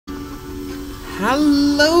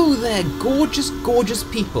Hello there, gorgeous, gorgeous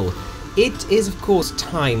people. It is, of course,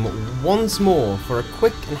 time once more for a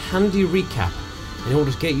quick and handy recap in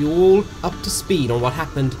order to get you all up to speed on what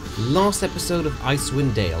happened last episode of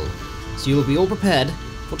Icewind Dale. So you'll be all prepared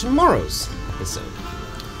for tomorrow's episode.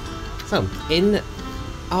 So, in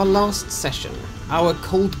our last session, our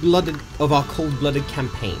cold-blooded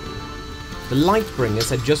campaign, the Lightbringers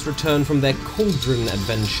had just returned from their Cauldron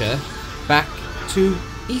adventure back to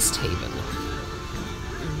Easthaven,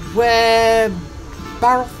 where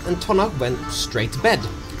Baroth and Tonna went straight to bed,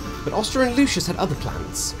 but Oster and Lucius had other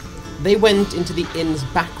plans. They went into the inn's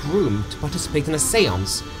back room to participate in a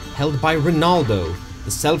seance held by Ronaldo,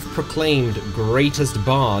 the self-proclaimed greatest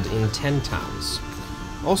bard in 10 towns.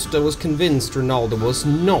 Oster was convinced Ronaldo was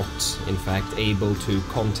not, in fact, able to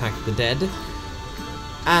contact the dead,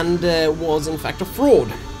 and was, in fact, a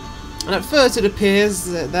fraud. And at first it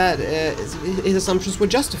appears that his assumptions were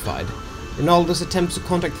justified. Ronaldo's attempts to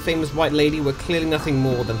contact the famous White Lady were clearly nothing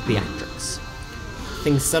more than theatrics.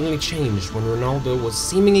 Things suddenly changed when Ronaldo was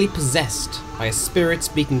seemingly possessed by a spirit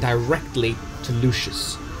speaking directly to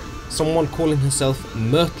Lucius. Someone calling herself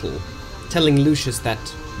Myrtle, telling Lucius that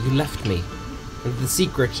you left me, and the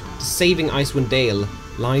secret to saving Icewind Dale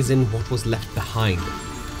lies in what was left behind.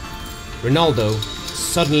 Ronaldo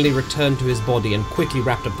suddenly returned to his body and quickly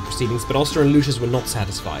wrapped up the proceedings, but Oster and Lucius were not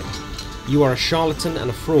satisfied. You are a charlatan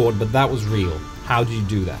and a fraud, but that was real. How did you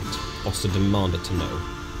do that? Oster demanded to know.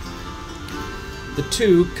 The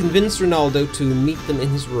two convinced Ronaldo to meet them in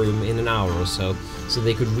his room in an hour or so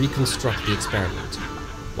they could reconstruct the experiment.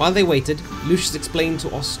 While they waited, Lucius explained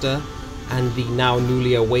to Oster and the now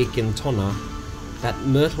newly awakened Tonna that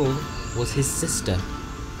Myrtle was his sister,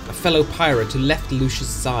 a fellow pirate who left Lucius'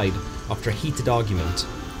 side after a heated argument.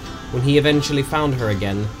 When he eventually found her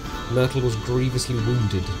again, Myrtle was grievously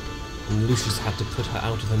wounded, and Lucius had to put her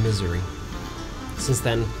out of her misery. Since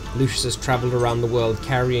then, Lucius has travelled around the world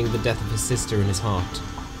carrying the death of his sister in his heart,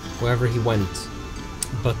 wherever he went.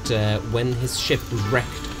 But when his ship was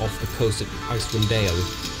wrecked off the coast of Icewind Dale,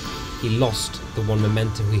 he lost the one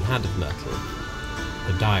memento he had of Myrtle,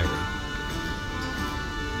 her diary.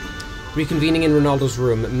 Reconvening in Ronaldo's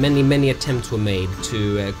room, many attempts were made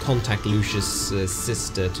to contact Lucius'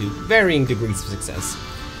 sister to varying degrees of success.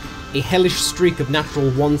 A hellish streak of natural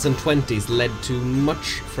 1s and 20s led to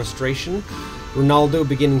much frustration, Ronaldo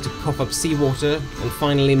beginning to cough up seawater, and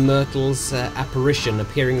finally Myrtle's apparition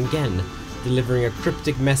appearing again, delivering a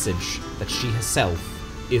cryptic message that she herself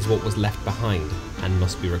is what was left behind and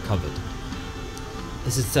must be recovered.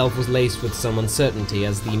 This itself was laced with some uncertainty,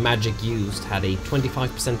 as the magic used had a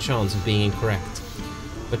 25% chance of being incorrect.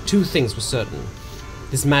 But two things were certain.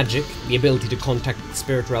 This magic, the ability to contact the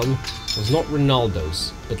spirit realm, was not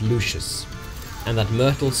Ronaldo's, but Lucius, and that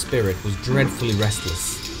Myrtle's spirit was dreadfully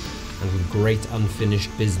restless, and with great unfinished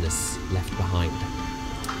business left behind.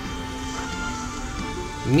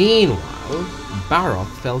 Meanwhile,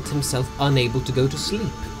 Baroth felt himself unable to go to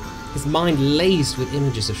sleep, his mind laced with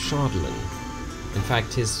images of Chardalyn. In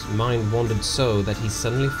fact, his mind wandered so that he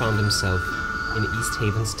suddenly found himself in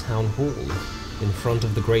Easthaven's town hall, in front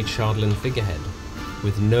of the great Chardalyn figurehead,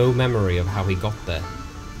 with no memory of how he got there.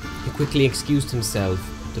 He quickly excused himself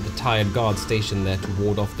to the tired guard stationed there to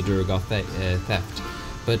ward off the Durgar theft,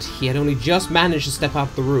 but he had only just managed to step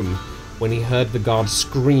out the room when he heard the guard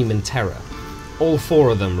scream in terror. All four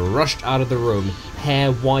of them rushed out of the room,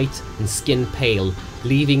 hair white and skin pale,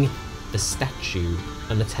 leaving the statue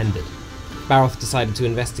unattended. Baroth decided to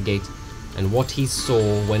investigate, and what he saw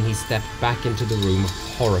when he stepped back into the room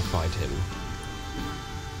horrified him.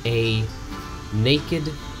 A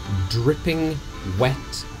naked, dripping,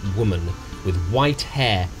 wet woman with white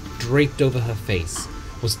hair draped over her face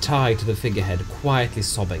was tied to the figurehead, quietly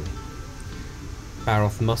sobbing.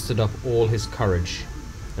 Baroth mustered up all his courage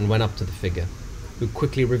and went up to the figure, who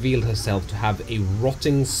quickly revealed herself to have a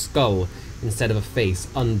rotting skull instead of a face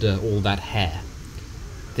under all that hair.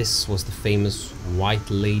 This was the famous White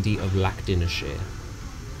Lady of Lackdinashire.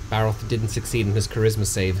 Baroth didn't succeed in his charisma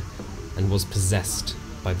save and was possessed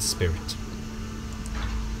by the spirit.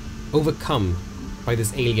 Overcome by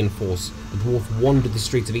this alien force, the dwarf wandered the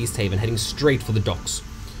streets of Easthaven, heading straight for the docks.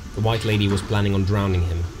 The White Lady was planning on drowning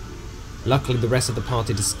him. Luckily, the rest of the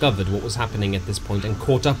party discovered what was happening at this point and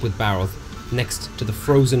caught up with Baroth next to the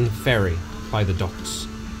frozen ferry by the docks.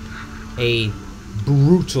 A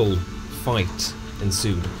brutal fight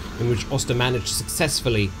ensued, in which Oster managed to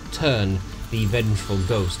successfully turn the vengeful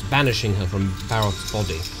ghost, banishing her from Baroth's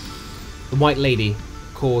body. The White Lady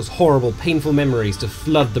caused horrible, painful memories to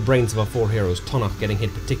flood the brains of our four heroes, Tonna getting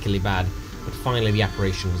hit particularly bad, but finally the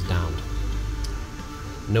apparition was downed.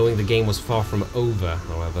 Knowing the game was far from over,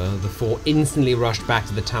 however, the four instantly rushed back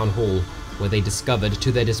to the town hall, where they discovered, to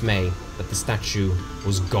their dismay, that the statue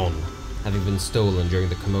was gone, having been stolen during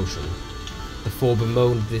the commotion. The four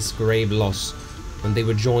bemoaned this grave loss when they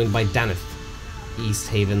were joined by Daneth, East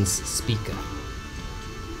Haven's speaker.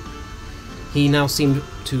 He now seemed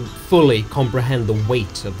to fully comprehend the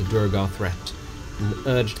weight of the Durgar threat, and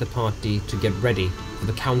urged the party to get ready for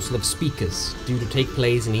the Council of Speakers, due to take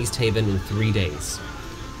place in East Haven in 3 days.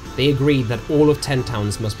 They agreed that all of 10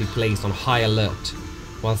 towns must be placed on high alert,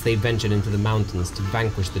 whilst they ventured into the mountains to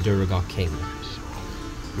vanquish the Durgar king.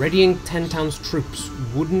 Readying 10 towns' troops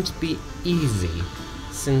wouldn't be easy,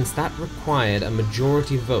 since that required a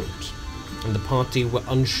majority vote, and the party were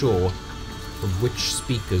unsure of which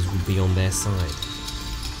speakers would be on their side.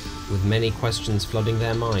 With many questions flooding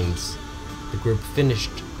their minds, the group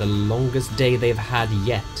finished the longest day they've had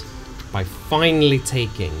yet by finally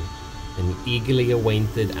taking an eagerly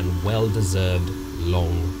awaited and well-deserved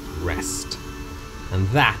long rest. And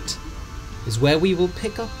that is where we will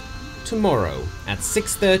pick up tomorrow at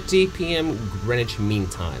 6:30 p.m. Greenwich Mean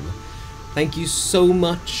Time. Thank you so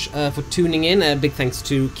much for tuning in. A big thanks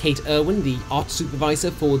to Kate Irwin, the art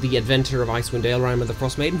supervisor for The Adventure of Icewind Dale, Rime of the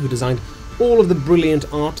Frostmaiden, who designed all of the brilliant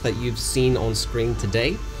art that you've seen on screen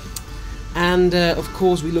today. And of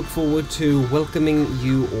course, we look forward to welcoming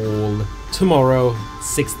you all tomorrow,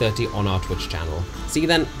 6:30 on our Twitch channel. See you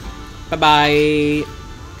then. Bye-bye.